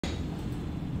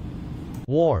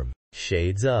warm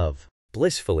shades of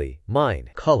blissfully mine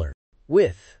color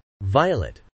with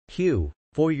violet hue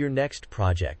for your next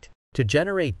project. To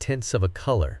generate tints of a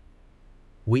color,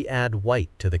 we add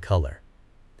white to the color,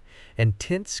 and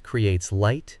tints creates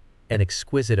light and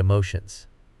exquisite emotions.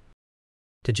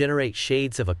 To generate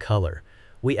shades of a color,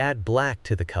 we add black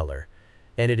to the color,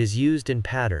 and it is used in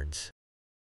patterns.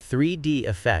 3D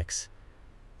effects,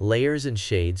 layers and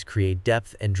shades create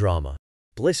depth and drama.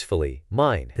 Blissfully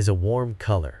Mine is a warm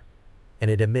color, and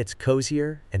it emits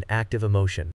cozier and active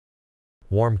emotion.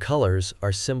 Warm colors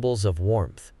are symbols of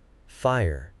warmth,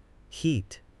 fire,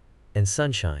 heat, and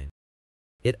sunshine.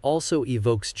 It also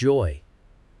evokes joy,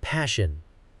 passion,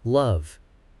 love,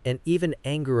 and even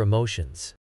anger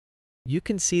emotions. You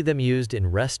can see them used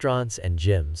in restaurants and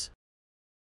gyms.